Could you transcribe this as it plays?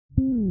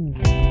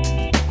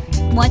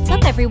What's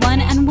up, everyone,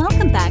 and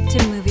welcome back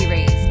to Movie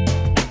Raised.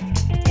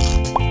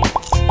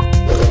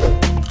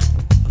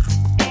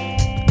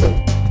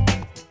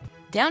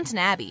 Downton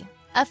Abbey,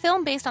 a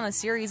film based on the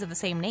series of the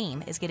same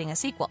name, is getting a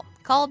sequel,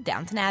 called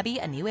Downton Abbey: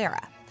 A New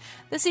Era.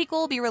 The sequel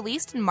will be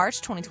released in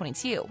March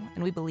 2022,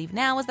 and we believe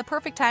now is the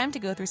perfect time to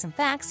go through some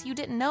facts you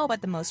didn't know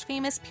about the most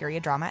famous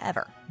period drama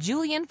ever.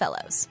 Julian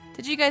Fellowes.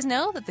 Did you guys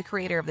know that the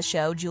creator of the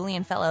show,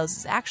 Julian Fellowes,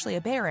 is actually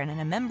a baron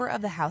and a member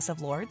of the House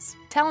of Lords?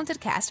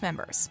 Talented cast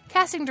members.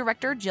 Casting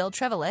director Jill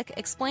Trevelyan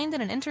explained in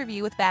an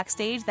interview with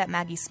Backstage that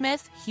Maggie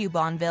Smith, Hugh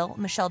Bonneville,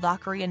 Michelle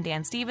Dockery, and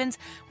Dan Stevens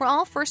were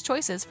all first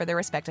choices for their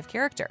respective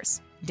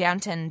characters.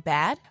 Downton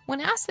bad? When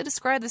asked to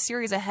describe the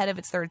series ahead of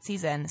its third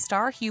season,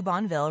 star Hugh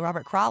Bonneville,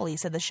 Robert Crawley,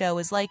 said the show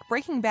is like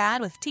Breaking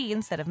Bad with tea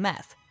instead of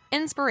meth.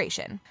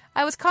 Inspiration.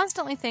 I was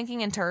constantly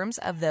thinking in terms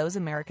of those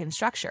American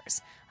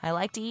structures. I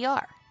liked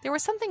ER. There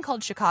was something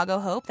called Chicago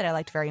Hope that I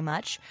liked very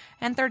much,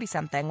 and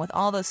 30-something with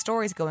all those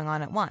stories going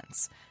on at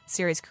once,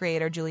 series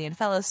creator Julian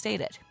Fellowes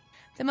stated.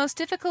 The most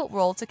difficult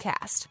role to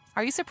cast.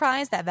 Are you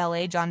surprised that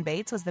valet John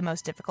Bates was the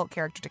most difficult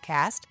character to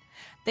cast?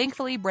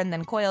 Thankfully,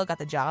 Brendan Coyle got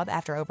the job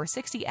after over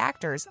 60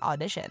 actors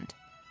auditioned.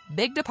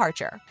 Big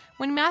departure.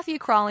 When Matthew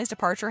Crawley's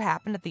departure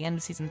happened at the end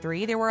of Season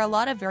 3, there were a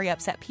lot of very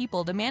upset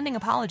people demanding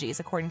apologies,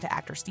 according to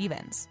actor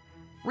Stevens.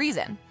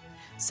 Reason.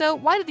 So,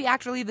 why did the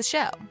actor leave the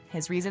show?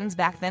 His reasons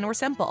back then were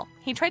simple.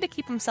 He tried to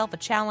keep himself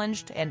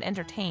challenged and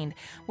entertained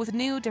with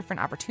new,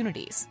 different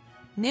opportunities.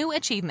 New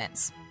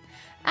achievements.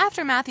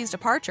 After Matthew's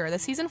departure, the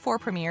Season 4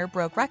 premiere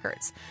broke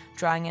records,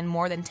 drawing in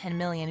more than 10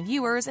 million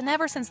viewers, and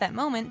ever since that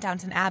moment,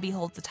 Downton Abbey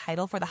holds the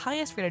title for the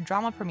highest-rated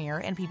drama premiere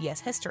in PBS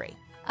history.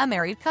 A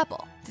married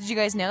couple. Did you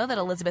guys know that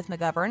Elizabeth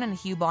McGovern and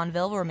Hugh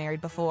Bonneville were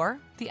married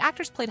before? The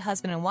actors played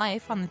husband and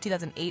wife on the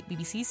 2008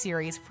 BBC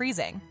series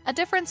Freezing. A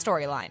different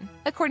storyline.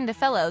 According to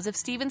Fellowes, if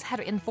Stevens had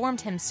informed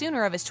him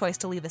sooner of his choice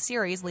to leave the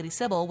series, Lady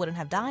Sybil wouldn't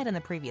have died in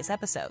the previous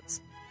episodes.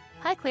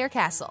 Highclere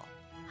Castle.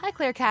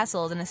 Highclere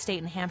Castle is an estate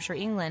in Hampshire,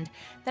 England,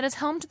 that is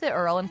home to the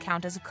Earl and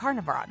Countess of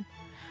Carnarvon.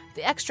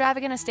 The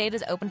extravagant estate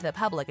is open to the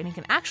public, and you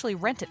can actually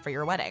rent it for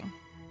your wedding.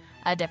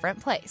 A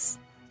different place.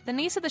 The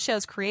niece of the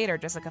show's creator,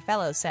 Jessica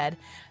Fellowes, said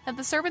that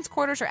the servants'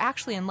 quarters are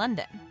actually in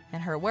London.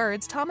 In her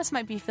words, Thomas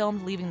might be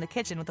filmed leaving the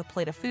kitchen with a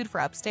plate of food for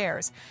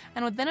upstairs,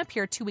 and would then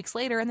appear 2 weeks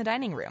later in the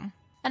dining room.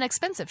 An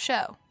expensive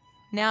show.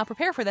 Now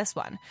prepare for this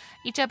one.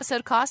 Each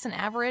episode cost an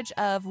average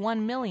of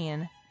 $1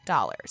 million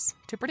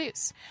to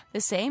produce.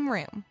 The same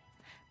room.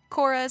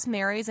 Cora's,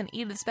 Mary's, and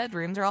Edith's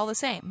bedrooms are all the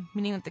same,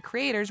 meaning that the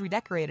creators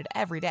redecorated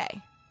every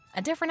day.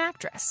 A different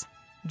actress.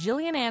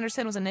 Gillian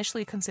Anderson was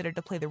initially considered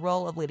to play the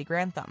role of Lady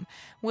Grantham,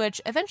 which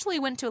eventually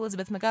went to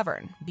Elizabeth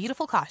McGovern.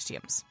 Beautiful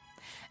costumes.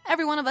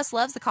 Every one of us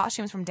loves the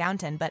costumes from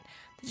Downton, but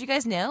did you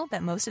guys know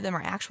that most of them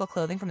are actual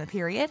clothing from the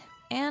period?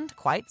 And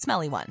quite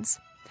smelly ones.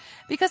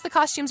 Because the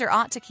costumes are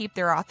ought to keep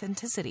their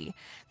authenticity,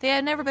 they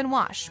have never been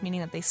washed,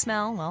 meaning that they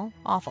smell, well,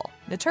 awful.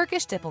 The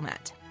Turkish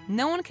Diplomat.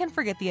 No one can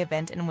forget the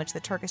event in which the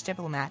Turkish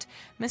diplomat,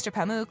 Mr.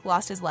 Pamuk,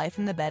 lost his life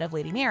in the bed of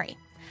Lady Mary.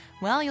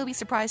 Well, you'll be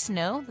surprised to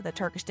know that the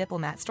Turkish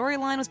diplomat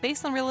storyline was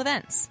based on real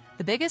events.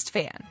 The biggest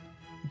fan.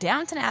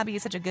 Downton Abbey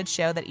is such a good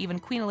show that even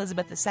Queen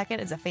Elizabeth II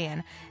is a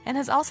fan, and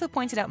has also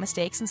pointed out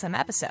mistakes in some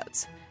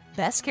episodes.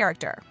 Best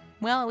character.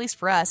 Well, at least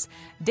for us,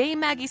 Dame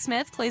Maggie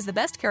Smith plays the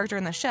best character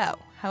in the show.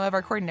 However,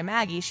 according to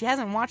Maggie, she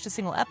hasn't watched a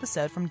single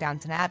episode from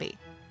Downton Abbey.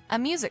 A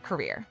music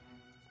career.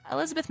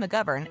 Elizabeth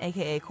McGovern,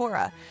 aka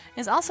Cora,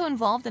 is also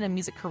involved in a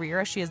music career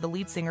as she is the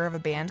lead singer of a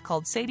band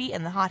called Sadie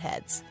and the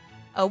Hotheads.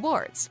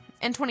 Awards.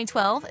 In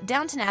 2012,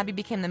 Downton Abbey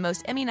became the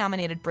most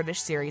Emmy-nominated British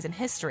series in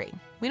history.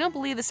 We don't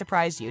believe this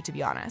surprised you, to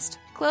be honest.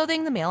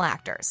 Clothing the male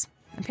actors.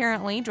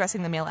 Apparently,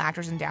 dressing the male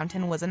actors in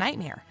Downton was a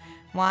nightmare.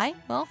 Why?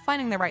 Well,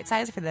 finding the right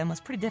size for them was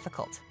pretty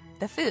difficult.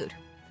 The food.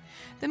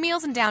 The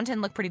meals in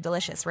Downton look pretty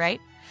delicious, right?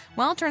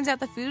 Well, it turns out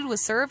the food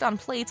was served on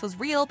plates was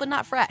real but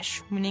not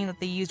fresh, meaning that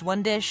they used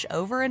one dish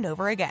over and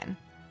over again.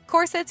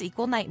 Corsets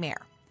equal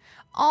nightmare.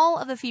 All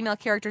of the female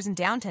characters in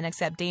Downton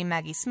except Dame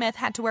Maggie Smith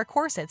had to wear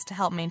corsets to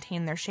help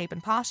maintain their shape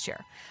and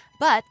posture.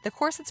 But the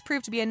corsets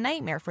proved to be a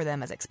nightmare for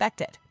them as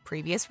expected.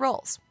 Previous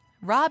roles.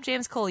 Rob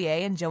James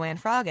Collier and Joanne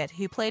Froggatt,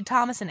 who played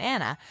Thomas and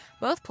Anna,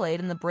 both played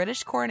in the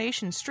British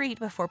Coronation Street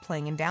before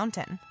playing in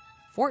Downton.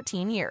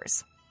 14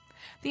 years.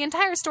 The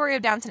entire story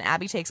of Downton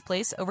Abbey takes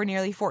place over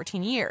nearly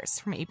 14 years,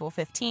 from April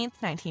 15th,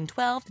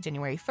 1912 to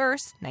January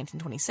 1st,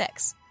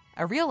 1926.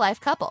 A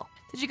real-life couple.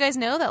 Did you guys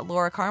know that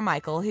Laura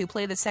Carmichael, who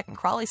played the second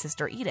Crawley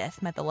sister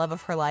Edith, met the love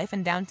of her life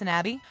in Downton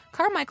Abbey?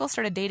 Carmichael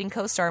started dating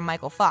co-star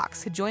Michael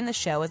Fox, who joined the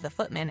show as the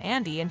footman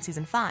Andy in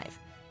Season 5.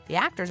 The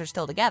actors are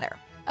still together.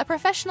 A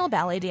professional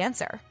ballet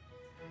dancer.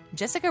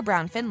 Jessica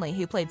Brown Findlay,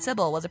 who played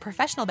Sybil, was a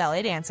professional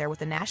ballet dancer with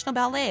the National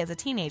Ballet as a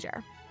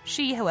teenager.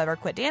 She, however,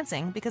 quit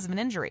dancing because of an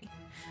injury.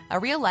 A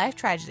real-life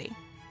tragedy.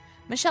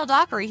 Michelle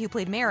Dockery, who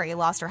played Mary,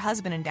 lost her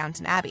husband in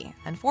Downton Abbey.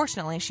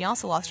 Unfortunately, she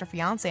also lost her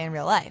fiancé in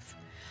real life.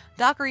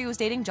 Dockery was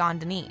dating John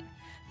Deneen.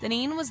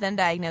 Deneen was then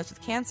diagnosed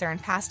with cancer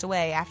and passed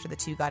away after the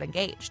two got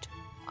engaged.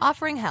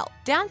 Offering help.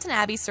 Downton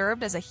Abbey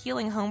served as a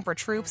healing home for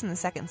troops in the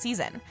second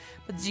season.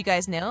 But did you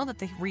guys know that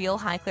the real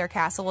Highclere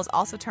Castle was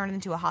also turned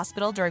into a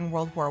hospital during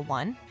World War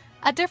I?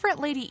 A different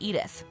Lady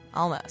Edith.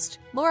 Almost.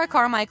 Laura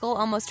Carmichael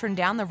almost turned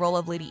down the role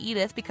of Lady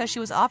Edith because she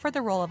was offered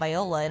the role of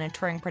Viola in a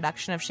touring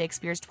production of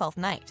Shakespeare's Twelfth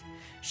Night.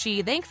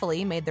 She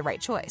thankfully made the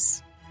right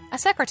choice. A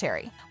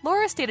secretary.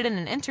 Laura stated in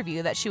an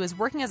interview that she was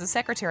working as a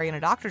secretary in a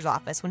doctor's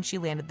office when she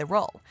landed the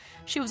role.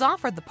 She was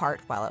offered the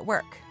part while at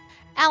work.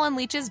 Alan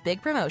Leach's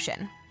big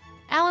promotion.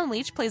 Alan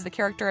Leach plays the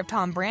character of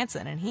Tom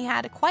Branson, and he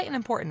had quite an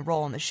important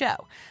role in the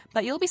show,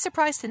 but you'll be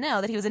surprised to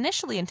know that he was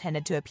initially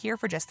intended to appear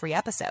for just 3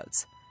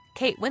 episodes.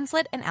 Kate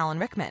Winslet and Alan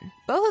Rickman.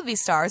 Both of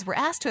these stars were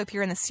asked to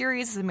appear in the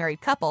series as a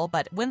married couple,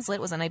 but Winslet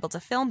was unable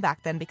to film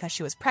back then because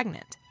she was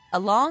pregnant. A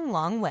long,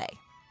 long way.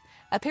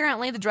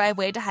 Apparently, the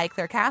driveway to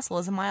Highclere Castle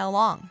is a mile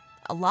long.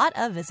 A lot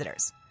of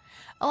visitors.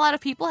 A lot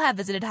of people have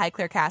visited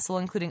Highclere Castle,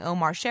 including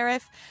Omar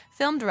Sharif,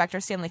 film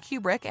director Stanley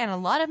Kubrick, and a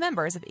lot of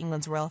members of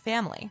England's royal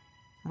family.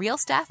 Real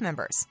staff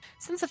members.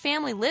 Since the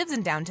family lives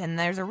in Downton,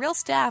 there's a real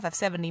staff of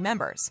 70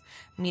 members.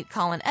 Meet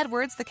Colin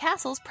Edwards, the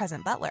castle's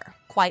present butler.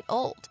 Quite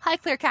old.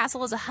 Highclere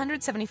Castle is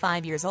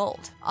 175 years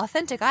old.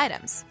 Authentic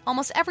items.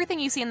 Almost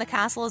everything you see in the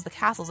castle is the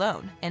castle's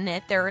own. In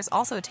it, there is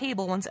also a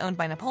table once owned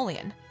by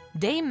Napoleon.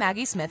 Dame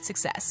Maggie Smith's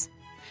success.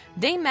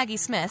 Dame Maggie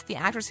Smith, the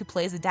actress who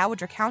plays the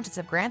Dowager Countess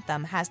of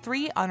Grantham, has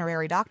 3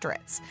 honorary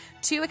doctorates,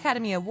 2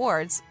 Academy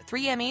Awards,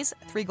 3 Emmys,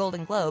 3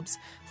 Golden Globes,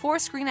 4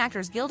 Screen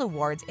Actors Guild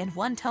Awards, and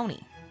 1 Tony.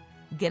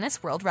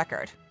 Guinness World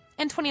Record.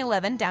 In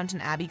 2011,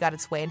 Downton Abbey got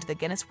its way into the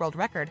Guinness World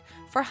Record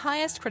for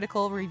highest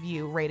critical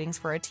review ratings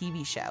for a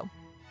TV show.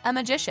 A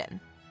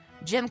magician.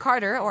 Jim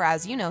Carter, or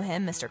as you know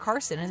him, Mr.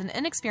 Carson, is an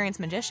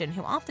inexperienced magician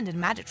who often did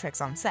magic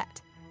tricks on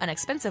set. An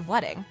expensive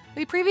wedding.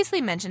 We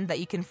previously mentioned that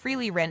you can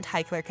freely rent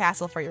Highclere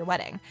Castle for your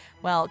wedding.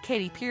 Well,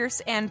 Katie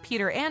Pierce and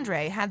Peter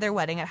Andre had their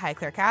wedding at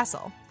Highclere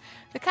Castle.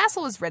 The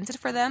castle was rented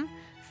for them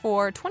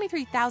for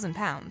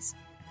 £23,000.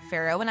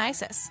 Pharaoh and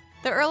Isis.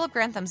 The Earl of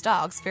Grantham's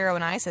dogs, Pharaoh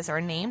and Isis,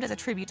 are named as a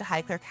tribute to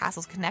Highclere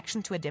Castle's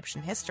connection to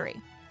Egyptian history.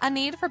 A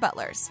need for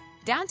butlers.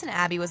 Downton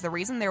Abbey was the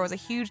reason there was a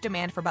huge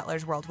demand for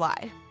butlers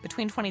worldwide.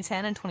 Between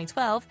 2010 and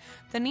 2012,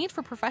 the need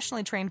for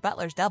professionally trained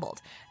butlers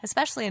doubled,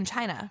 especially in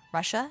China,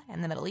 Russia,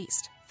 and the Middle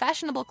East.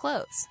 Fashionable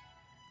clothes.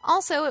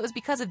 Also, it was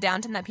because of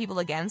Downton that people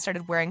again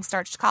started wearing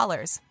starched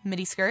collars,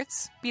 midi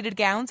skirts, beaded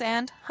gowns,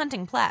 and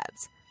hunting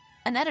plaids.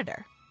 An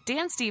editor.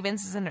 Dan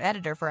Stevens is an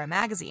editor for a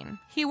magazine.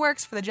 He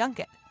works for the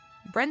junket.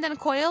 Brendan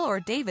Coyle or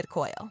David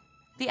Coyle.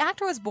 The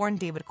actor was born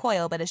David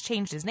Coyle but has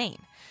changed his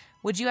name.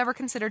 Would you ever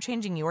consider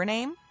changing your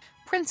name?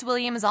 Prince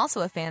William is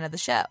also a fan of the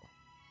show.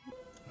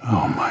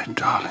 Oh, my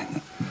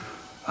darling.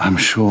 I'm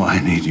sure I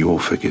need your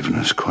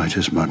forgiveness quite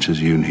as much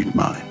as you need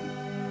mine.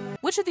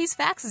 Which of these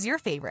facts is your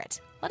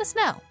favorite? Let us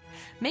know.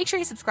 Make sure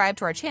you subscribe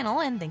to our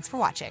channel, and thanks for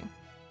watching.